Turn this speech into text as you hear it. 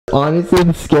Honestly,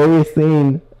 the scariest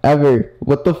thing ever.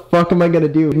 What the fuck am I gonna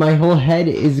do? My whole head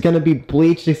is gonna be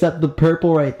bleached except the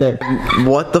purple right there.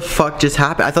 What the fuck just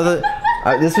happened? I thought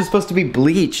that this was supposed to be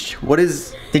bleached. What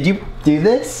is... Did you do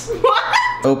this? What?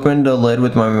 Opened a lid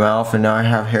with my mouth and now I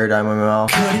have hair dye in my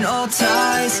mouth. Cutting all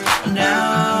ties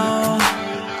now.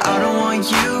 I don't want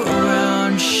you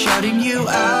around, shutting you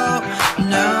out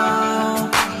now.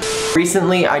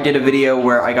 Recently I did a video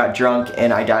where I got drunk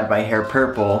and I dyed my hair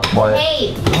purple. What?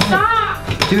 Hey,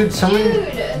 stop! Dude, someone...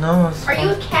 Dude! No, are you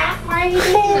a cat? Why are you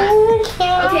doing that?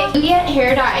 Okay, you get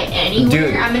hair dye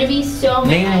anywhere, dude, I'm gonna be so mad.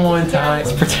 Name one time.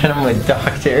 Let's pretend I'm a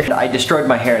doctor. I destroyed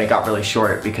my hair and it got really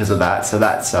short because of that, so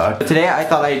that sucked. But today I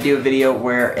thought I'd do a video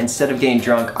where instead of getting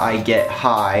drunk, I get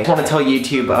high. I just want to tell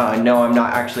YouTube, no, I'm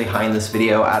not actually high in this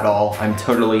video at all. I'm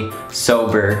totally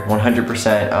sober,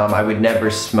 100%. I would never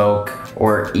smoke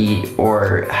or eat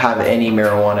or have any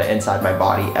marijuana inside my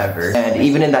body ever. And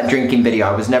even in that drinking video,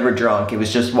 I was never drunk. It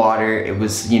was just water. It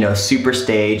was, you know, super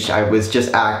staged. I was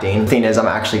just acting. The thing is, I'm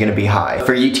actually gonna be high.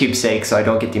 For YouTube's sake, so I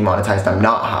don't get demonetized, I'm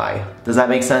not high. Does that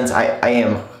make sense? I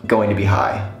am going to be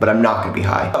high, but I'm not gonna be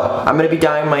high. I'm gonna be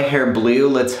dyeing my hair blue.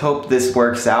 Let's hope this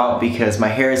works out because my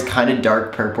hair is kind of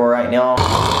dark purple right now.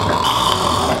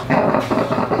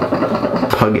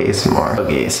 Hug ASMR. Hug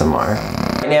ASMR.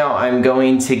 Right now I'm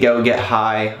going to go get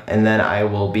high and then I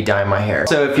will be dyeing my hair.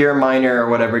 So if you're a minor or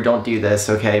whatever, don't do this,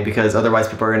 okay? Because otherwise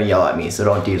people are gonna yell at me, so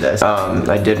don't do this.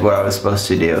 I did what I was supposed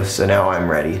to do, so now I'm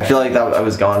ready. I feel like that I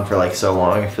was gone for like so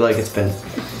long. I feel like it's been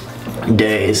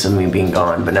days of me being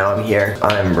gone, but now I'm here.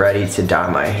 I'm ready to dye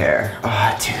my hair.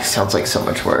 Oh, dude, sounds like so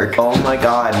much work. Oh my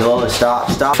god, Lola, stop.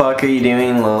 What the fuck are you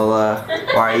doing, Lola?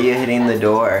 Why are you hitting the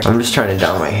door? I'm just trying to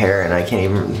dye my hair and I can't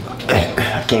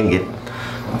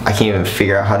even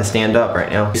figure out how to stand up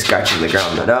right now. He's scratching the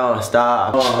ground. No,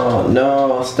 stop. Oh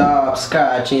no, stop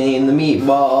scratching the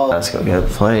meatball. Let's go get a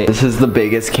plate. This is the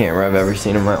biggest camera I've ever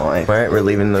seen in my life. All right, we're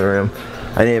leaving the room.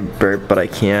 I need a burp, but I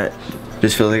can't.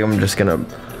 Just feel like I'm just gonna...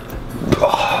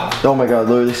 Oh my god,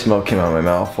 literally smoke came out of my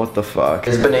mouth. What the fuck?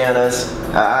 There's bananas.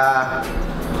 Ah.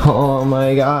 Oh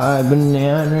my god,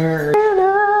 banana.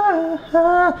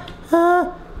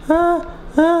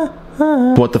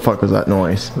 What the fuck was that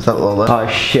noise? Was that Lola? Oh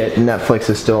shit, Netflix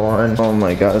is still on. Oh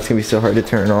my god, it's gonna be so hard to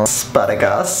turn off.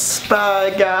 Spadagas,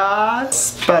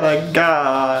 spadagas,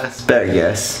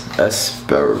 spadagas,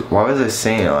 asparagus. Why was I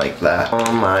saying it like that?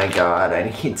 Oh my god,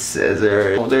 I need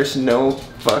scissors. Oh, there's no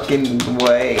fucking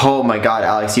way. Oh my god,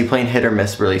 Alex, you playing hit or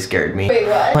miss really scared me. Wait,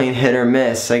 what? Playing hit or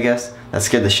miss, I guess. That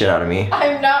scared the shit out of me.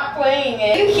 I'm not playing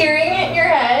it. Are you hearing it in your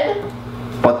head?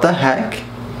 What the heck?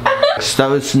 That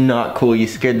was not cool. You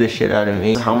scared the shit out of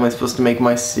me. How am I supposed to make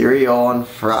my cereal on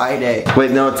Friday? Wait,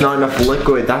 no, it's not enough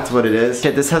liquid. That's what it is.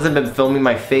 Shit, this hasn't been filming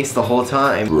my face the whole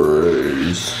time.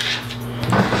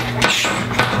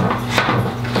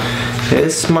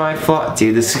 It's my fault.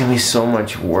 Dude, this is gonna be so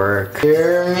much work.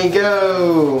 Here we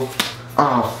go.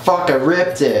 Oh, fuck, I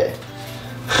ripped it.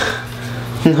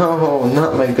 No,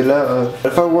 not my glove.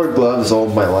 If I wore gloves all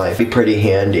my life, it'd be pretty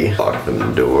handy. Lock the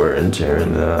door and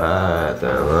turn that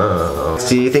down.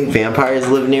 So you think vampires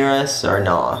live near us or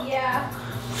not? Yeah.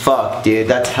 Fuck, dude,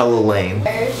 that's hella lame.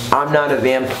 I'm not a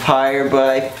vampire, but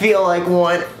I feel like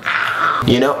one.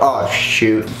 You know, oh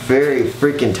shoot, very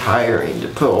freaking tiring to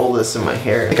put all this in my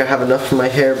hair. I think I have enough for my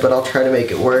hair, but I'll try to make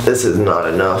it work. This is not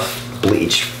enough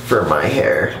bleach for my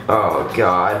hair. Oh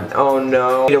god, oh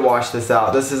no. I need to wash this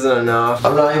out. This isn't enough.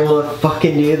 I'm not able to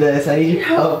fucking do this. I need your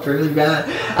help really bad.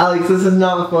 Alex, this is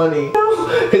not funny. No,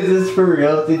 is this for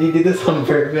real? Did you do this on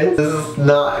purpose? This is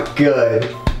not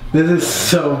good. This is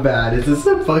so bad. Is this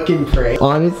a fucking prank?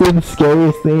 Honestly, the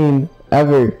scariest thing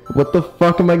ever. What the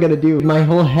fuck am I gonna do? My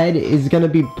whole head is gonna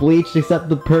be bleached except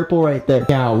the purple right there.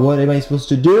 Now, what am I supposed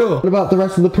to do? What about the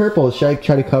rest of the purple? Should I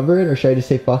try to cover it or should I just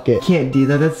say fuck it? Can't do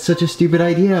that. That's such a stupid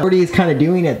idea. Already is kind of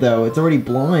doing it though. It's already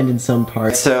blonde in some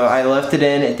parts. So I left it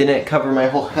in. It didn't cover my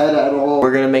whole head at all.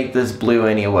 We're gonna make this blue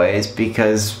anyways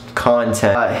because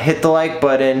content. Hit the like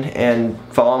button and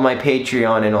follow my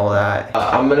Patreon and all that.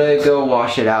 I'm gonna go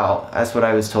wash it out. That's what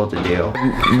I was told to do.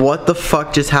 What the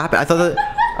fuck just happened? I thought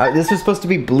that this was supposed to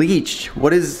be bleached.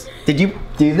 What is... Did you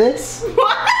do this?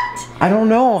 What? I don't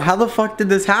know. How the fuck did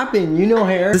this happen? You know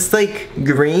hair. Is this like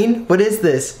green? What is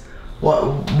this?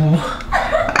 What?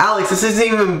 Alex, this isn't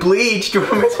even bleached.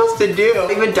 What am I supposed to do?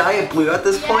 Not even dye it blue at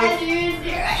this point?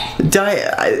 Yeah, dude. Dye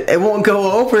it. It won't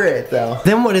go over it though.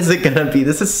 Then what is it gonna be?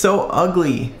 This is so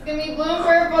ugly. It's gonna be blue and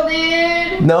purple,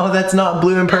 dude. No, that's not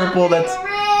blue and purple. That's...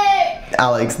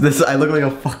 Alex, I look like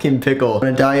a fucking pickle. I'm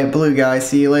gonna dye it blue, guys.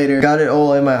 See you later. Got it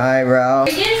all in my eyebrow. Are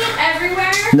you getting it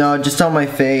everywhere? No, just on my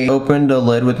face. Opened a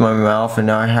lid with my mouth and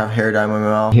now I have hair dye in my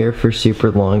mouth. Here for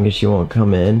super long and she won't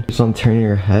come in. She's on turning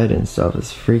her head and stuff.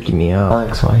 It's freaking me out.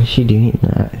 Alex, why is she doing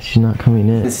that? She's not coming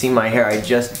in. You see my hair, I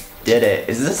just did it.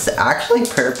 Is this actually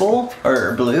purple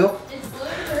or blue? It's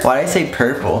blue. Why did I say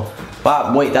purple?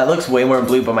 Wow, wait, that looks way more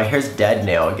blue, but my hair's dead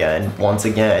now again, once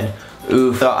again.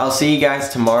 Oof. So I'll see you guys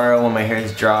tomorrow when my hair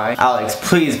is dry. Alex,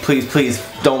 please, please, please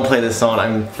don't play this song.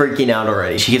 I'm freaking out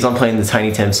already. She keeps on playing the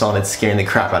Tiny Tim song. It's scaring the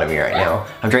crap out of me right now.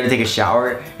 I'm trying to take a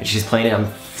shower and she's playing it. I'm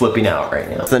flipping out right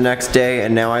now. It's the next day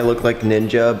and now I look like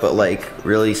Ninja, but like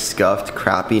really scuffed,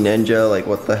 crappy Ninja. Like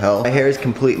what the hell? My hair is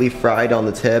completely fried on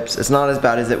the tips. It's not as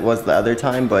bad as it was the other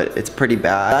time, but it's pretty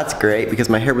bad. That's great because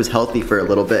my hair was healthy for a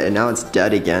little bit and now it's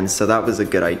dead again, so that was a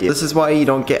good idea. This is why you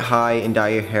don't get high and dye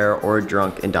your hair or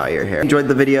drunk and dye your hair. Enjoyed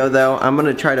the video though. I'm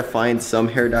gonna try to find some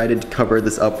hair dye to cover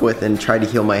this up with and try to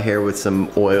heal my hair with some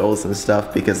oils and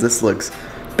stuff because this looks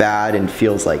bad and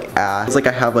feels like ass. It's like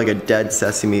I have like a dead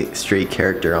Sesame Street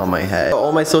character on my head.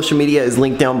 All my social media is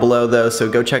linked down below though, so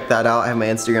go check that out. I have my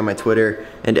Instagram, my Twitter,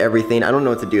 and everything. I don't know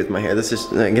what to do with my hair. This is,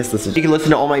 I guess this is. You can listen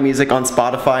to all my music on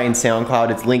Spotify and SoundCloud.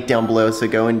 It's linked down below, so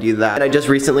go and do that. And I just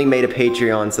recently made a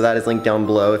Patreon, so that is linked down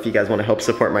below if you guys want to help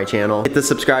support my channel. Hit the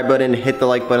subscribe button, hit the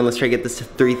like button. Let's try to get this to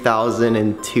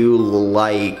 3,002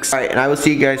 likes. All right, and I will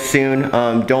see you guys soon.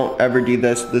 Don't ever do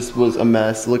this. This was a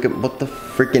mess. Look at what the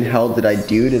freaking hell did I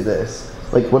do to this?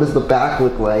 Like, what does the back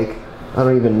look like? I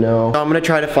don't even know. So I'm gonna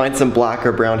try to find some black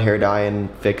or brown hair dye and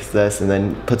fix this and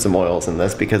then put some oils in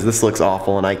this because this looks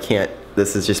awful and I can't,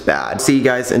 this is just bad. See you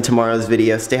guys in tomorrow's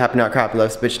video. Stay happy, not crappy,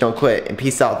 love, bitch, don't quit. And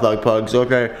peace out, thug pugs.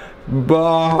 Okay,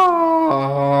 bye.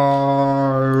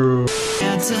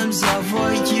 Phantoms of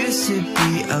what used to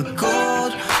be a goal.